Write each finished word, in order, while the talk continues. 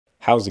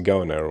How's it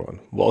going, everyone?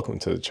 Welcome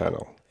to the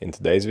channel. In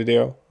today's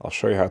video, I'll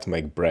show you how to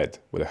make bread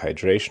with a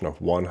hydration of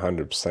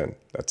 100%.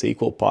 That's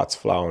equal parts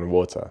flour and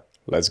water.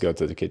 Let's go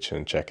to the kitchen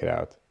and check it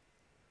out.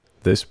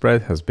 This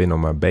bread has been on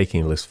my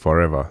baking list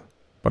forever,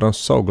 but I'm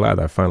so glad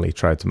I finally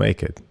tried to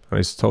make it, and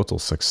it's a total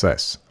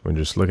success. I mean,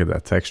 just look at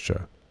that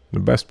texture. The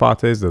best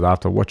part is that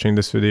after watching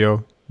this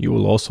video, you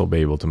will also be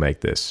able to make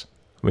this.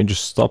 I mean,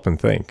 just stop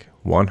and think.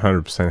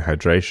 100%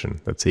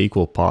 hydration, that's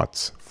equal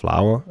parts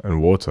flour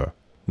and water.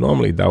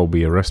 Normally that would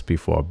be a recipe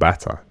for a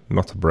batter,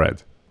 not a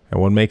bread.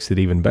 And what makes it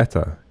even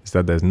better is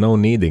that there's no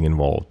kneading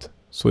involved,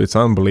 so it's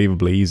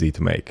unbelievably easy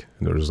to make,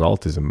 and the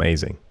result is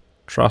amazing.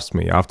 Trust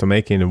me, after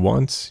making it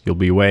once, you'll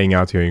be weighing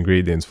out your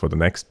ingredients for the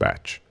next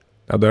batch.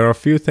 Now there are a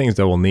few things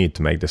that we'll need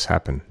to make this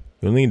happen.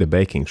 You'll need a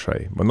baking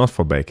tray, but not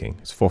for baking,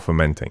 it's for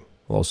fermenting.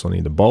 We'll also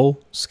need a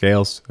bowl,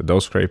 scales, a dough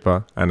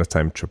scraper, and a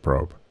temperature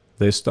probe.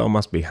 This dough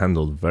must be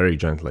handled very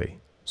gently,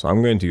 so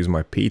I'm going to use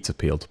my pizza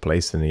peel to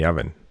place it in the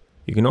oven.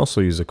 You can also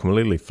use a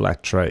completely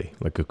flat tray,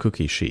 like a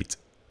cookie sheet.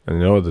 And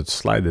in order to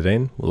slide it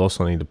in, we'll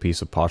also need a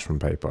piece of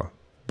parchment paper.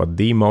 But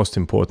the most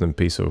important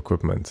piece of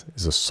equipment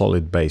is a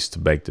solid base to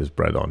bake this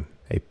bread on.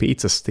 A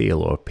pizza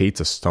steel or a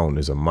pizza stone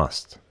is a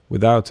must.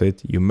 Without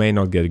it, you may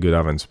not get a good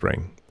oven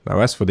spring. Now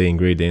as for the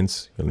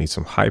ingredients, you'll need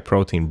some high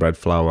protein bread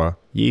flour,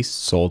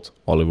 yeast, salt,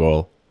 olive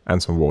oil,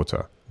 and some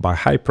water. By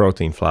high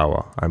protein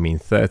flour, I mean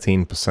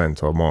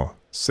 13% or more.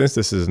 Since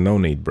this is a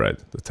no-knead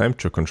bread, the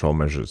temperature control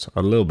measures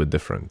are a little bit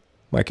different.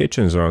 My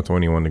kitchen is around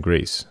 21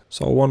 degrees,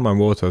 so I want my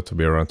water to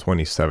be around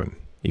 27.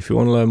 If you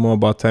want to learn more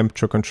about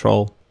temperature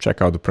control,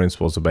 check out the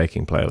Principles of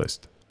Baking playlist.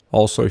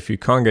 Also, if you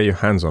can't get your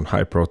hands on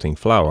high protein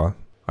flour,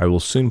 I will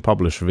soon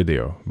publish a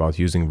video about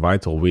using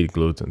vital wheat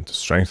gluten to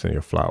strengthen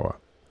your flour,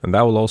 and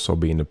that will also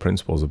be in the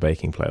Principles of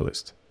Baking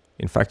playlist.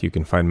 In fact, you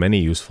can find many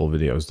useful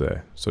videos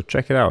there, so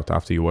check it out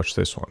after you watch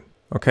this one.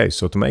 Okay,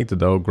 so to make the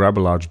dough, grab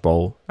a large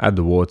bowl, add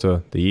the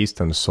water, the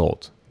yeast and the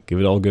salt. Give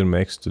it all a good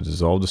mix to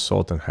dissolve the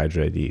salt and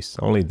hydrate the yeast,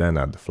 only then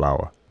add the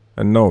flour.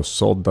 And no,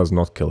 salt does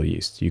not kill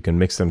yeast, you can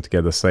mix them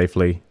together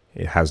safely,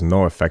 it has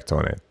no effect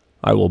on it.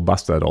 I will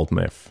bust that old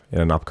myth in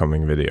an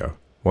upcoming video.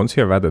 Once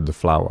you have added the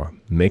flour,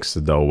 mix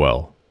the dough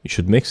well. You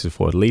should mix it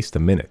for at least a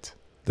minute.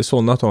 This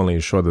will not only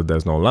ensure that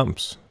there's no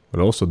lumps, but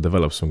also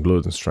develop some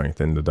gluten strength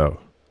in the dough.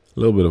 A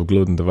little bit of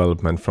gluten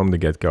development from the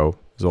get-go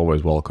is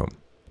always welcome.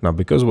 Now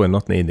because we're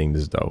not kneading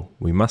this dough,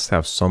 we must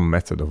have some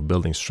method of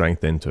building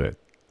strength into it.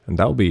 And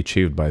that will be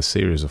achieved by a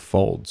series of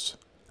folds.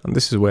 And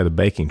this is where the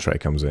baking tray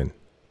comes in.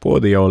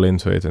 Pour the oil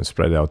into it and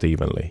spread it out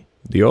evenly.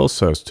 The oil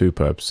serves two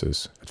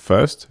purposes. At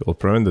first, it will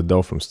prevent the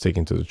dough from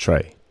sticking to the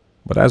tray.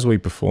 But as we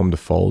perform the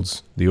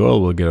folds, the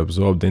oil will get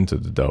absorbed into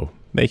the dough,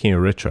 making it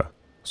richer.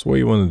 So what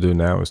you want to do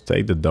now is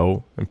take the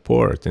dough and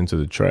pour it into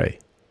the tray.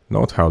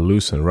 Note how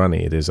loose and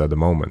runny it is at the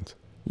moment.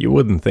 You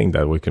wouldn't think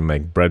that we can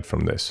make bread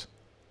from this.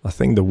 I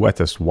think the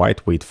wettest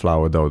white wheat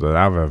flour dough that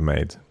I've ever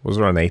made was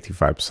around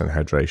 85%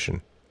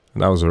 hydration.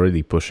 And I was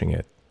already pushing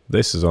it.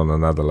 This is on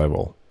another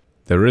level.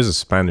 There is a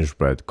Spanish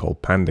bread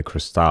called pan de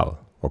cristal,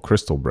 or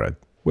crystal bread,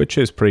 which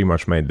is pretty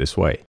much made this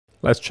way.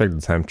 Let's check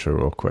the temperature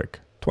real quick.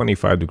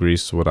 25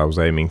 degrees is what I was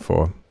aiming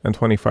for, and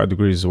 25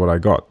 degrees is what I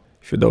got.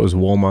 If your dough is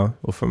warmer,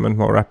 it will ferment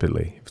more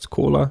rapidly. If it's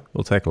cooler, it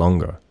will take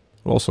longer.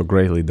 It will also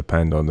greatly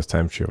depend on the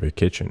temperature of your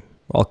kitchen.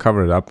 I'll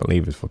cover it up and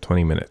leave it for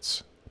 20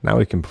 minutes. Now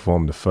we can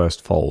perform the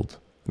first fold.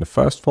 And the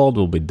first fold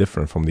will be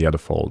different from the other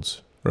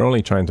folds. We're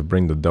only trying to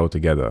bring the dough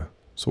together.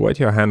 So wet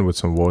your hand with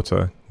some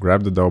water,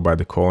 grab the dough by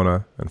the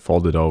corner and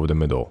fold it over the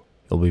middle.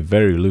 It'll be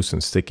very loose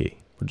and sticky,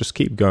 but just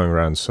keep going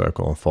around the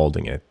circle and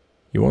folding it.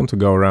 You want to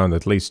go around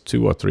at least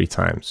 2 or 3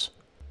 times,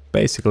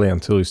 basically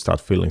until you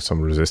start feeling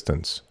some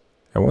resistance.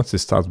 And once it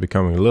starts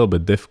becoming a little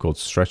bit difficult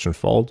to stretch and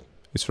fold,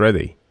 it's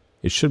ready.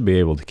 It should be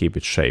able to keep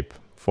its shape,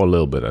 for a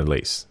little bit at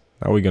least.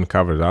 Now we're going to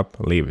cover it up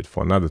and leave it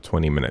for another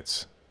 20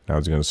 minutes. Now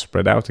it's going to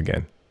spread out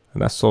again,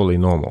 and that's totally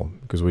normal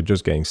because we're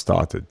just getting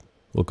started.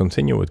 We'll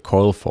continue with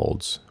coil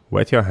folds.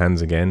 Wet your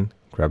hands again,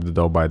 grab the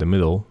dough by the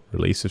middle,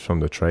 release it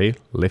from the tray,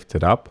 lift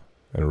it up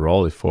and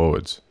roll it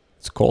forwards.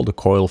 It's called a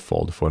coil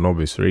fold for an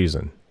obvious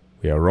reason.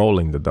 We are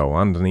rolling the dough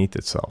underneath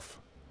itself.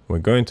 We're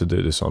going to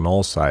do this on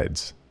all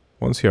sides.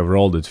 Once you have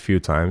rolled it a few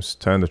times,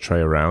 turn the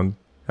tray around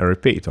and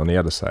repeat on the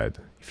other side.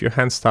 If your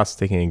hands start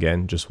sticking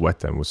again, just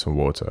wet them with some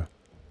water.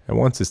 And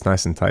once it's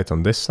nice and tight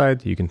on this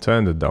side, you can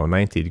turn the dough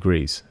 90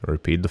 degrees and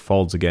repeat the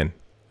folds again.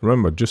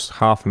 Remember, just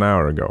half an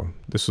hour ago,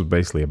 this was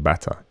basically a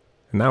batter.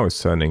 And now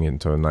it's turning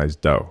into a nice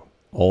dough,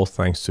 all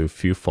thanks to a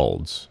few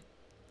folds.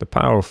 The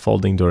power of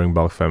folding during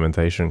bulk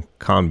fermentation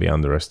can't be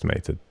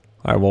underestimated.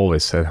 I've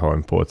always said how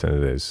important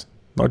it is,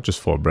 not just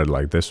for a bread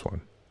like this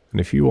one.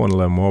 And if you want to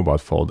learn more about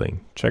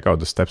folding, check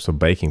out the Steps of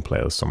Baking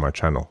playlist on my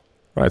channel.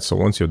 Right, so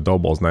once your dough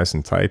ball's nice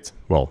and tight,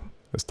 well,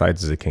 as tight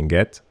as it can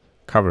get,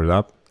 cover it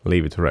up,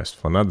 leave it to rest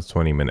for another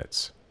 20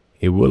 minutes.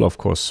 It will of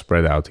course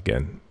spread out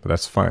again, but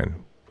that's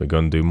fine, we're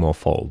going to do more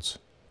folds.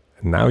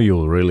 And now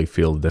you'll really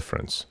feel the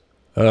difference.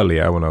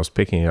 Earlier, when I was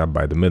picking it up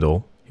by the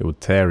middle, it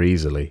would tear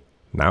easily.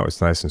 Now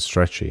it's nice and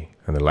stretchy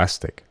and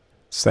elastic.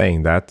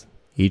 Saying that,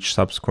 each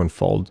subsequent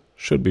fold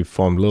should be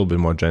formed a little bit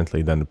more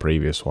gently than the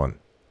previous one.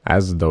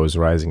 As the dough is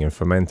rising and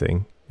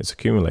fermenting, it's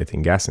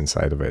accumulating gas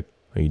inside of it,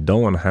 and you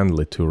don't want to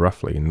handle it too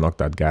roughly and knock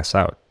that gas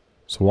out.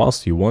 So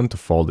whilst you want to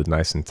fold it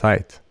nice and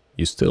tight,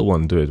 you still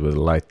want to do it with a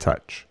light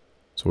touch.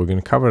 So we're going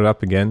to cover it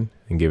up again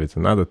and give it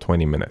another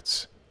 20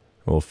 minutes.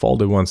 We'll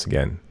fold it once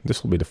again.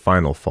 This will be the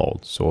final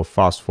fold, so we'll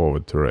fast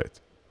forward through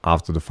it.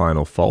 After the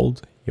final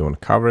fold, you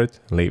want to cover it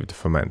and leave it to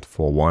ferment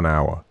for 1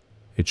 hour.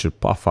 It should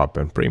puff up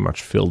and pretty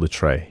much fill the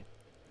tray.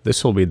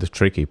 This will be the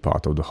tricky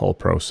part of the whole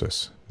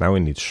process. Now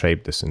we need to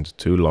shape this into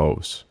 2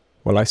 loaves.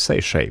 Well, I say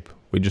shape,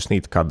 we just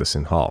need to cut this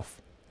in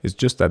half. It's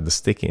just that the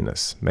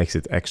stickiness makes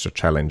it extra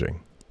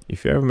challenging.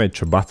 If you ever made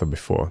ciabatta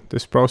before,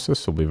 this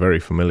process will be very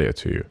familiar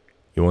to you.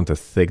 You want a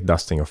thick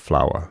dusting of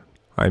flour.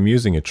 I'm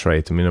using a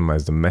tray to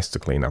minimize the mess to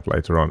clean up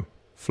later on.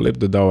 Flip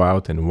the dough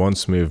out in one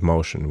smooth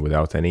motion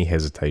without any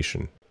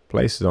hesitation.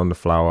 Place it on the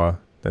flour,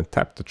 then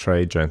tap the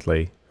tray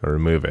gently and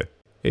remove it.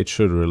 It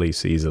should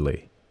release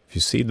easily. If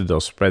you see the dough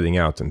spreading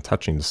out and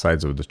touching the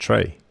sides of the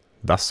tray,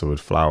 dust it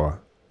with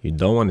flour. You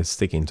don't want it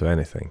sticking to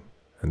anything,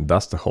 and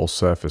dust the whole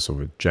surface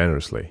of it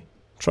generously.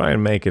 Try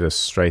and make it as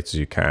straight as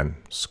you can.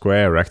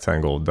 Square,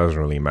 rectangle, doesn't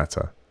really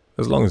matter,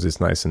 as long as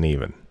it's nice and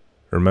even.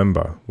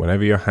 Remember,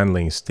 whenever you're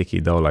handling a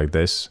sticky dough like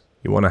this,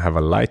 you want to have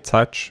a light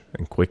touch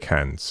and quick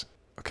hands.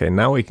 Okay,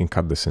 now we can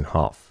cut this in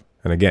half.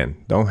 And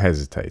again, don't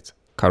hesitate.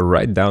 Cut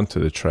right down to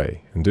the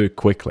tray and do it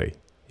quickly.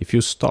 If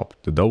you stop,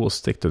 the dough will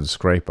stick to the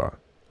scraper.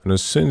 And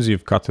as soon as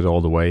you've cut it all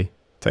the way,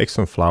 take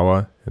some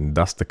flour and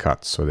dust the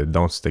cuts so they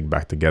don't stick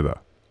back together.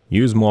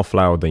 Use more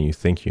flour than you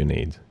think you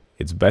need.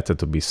 It's better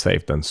to be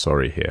safe than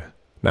sorry here.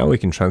 Now we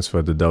can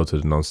transfer the dough to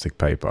the non-stick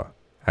paper.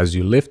 As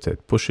you lift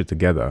it, push it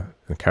together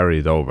and carry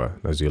it over.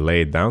 As you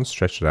lay it down,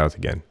 stretch it out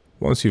again.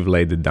 Once you've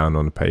laid it down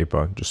on the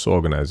paper, just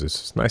organize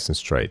this nice and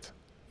straight.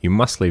 You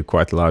must leave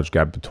quite a large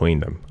gap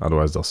between them,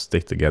 otherwise they'll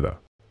stick together.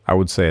 I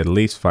would say at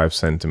least 5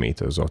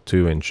 centimeters or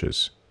 2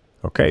 inches.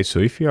 Okay, so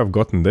if you have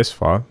gotten this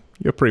far,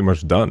 you're pretty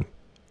much done.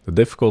 The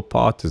difficult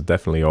part is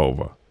definitely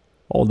over.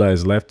 All that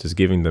is left is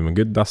giving them a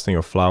good dusting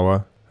of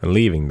flour and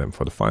leaving them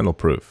for the final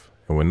proof.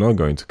 And we're not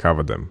going to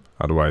cover them,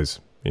 otherwise,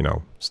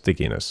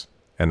 stickiness.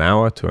 An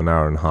hour to an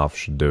hour and a half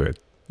should do it.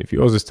 If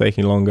yours is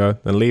taking longer,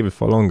 then leave it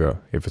for longer.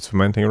 If it's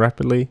fermenting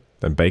rapidly,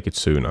 then bake it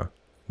sooner.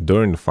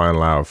 During the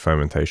final hour of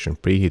fermentation,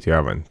 preheat your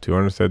oven,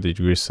 230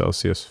 degrees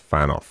Celsius,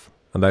 fan off.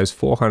 And that is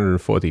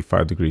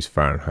 445 degrees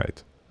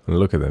Fahrenheit. And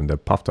look at them, they're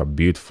puffed up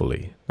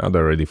beautifully. Now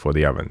they're ready for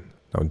the oven.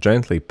 Now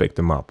gently pick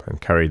them up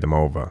and carry them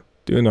over.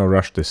 Do not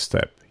rush this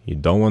step. You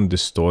don't want to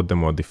distort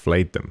them or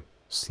deflate them.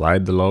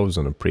 Slide the loaves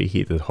on a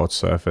preheated hot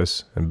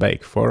surface and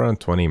bake for around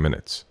 20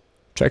 minutes.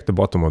 Check the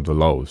bottom of the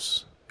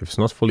loaves. If it's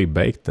not fully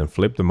baked, then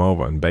flip them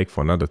over and bake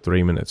for another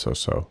 3 minutes or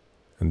so.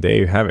 And there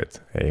you have it,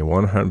 a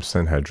 100%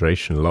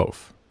 hydration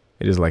loaf.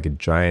 It is like a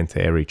giant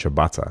airy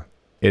ciabatta.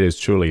 It is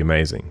truly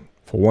amazing.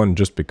 For one,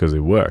 just because it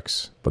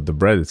works, but the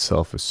bread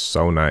itself is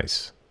so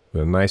nice,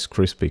 with a nice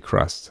crispy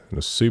crust and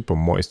a super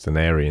moist and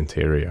airy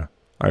interior.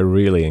 I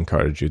really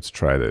encourage you to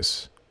try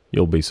this.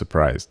 You'll be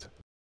surprised.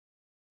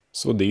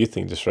 So what do you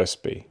think of this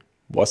recipe?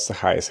 What's the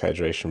highest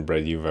hydration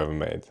bread you've ever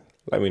made?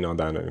 Let me know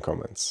down in the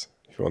comments.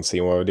 If you want to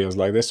see more videos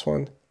like this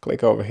one,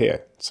 click over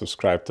here.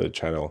 Subscribe to the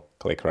channel,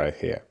 click right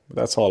here. But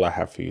that's all I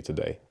have for you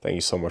today. Thank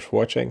you so much for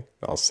watching,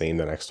 and I'll see you in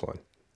the next one.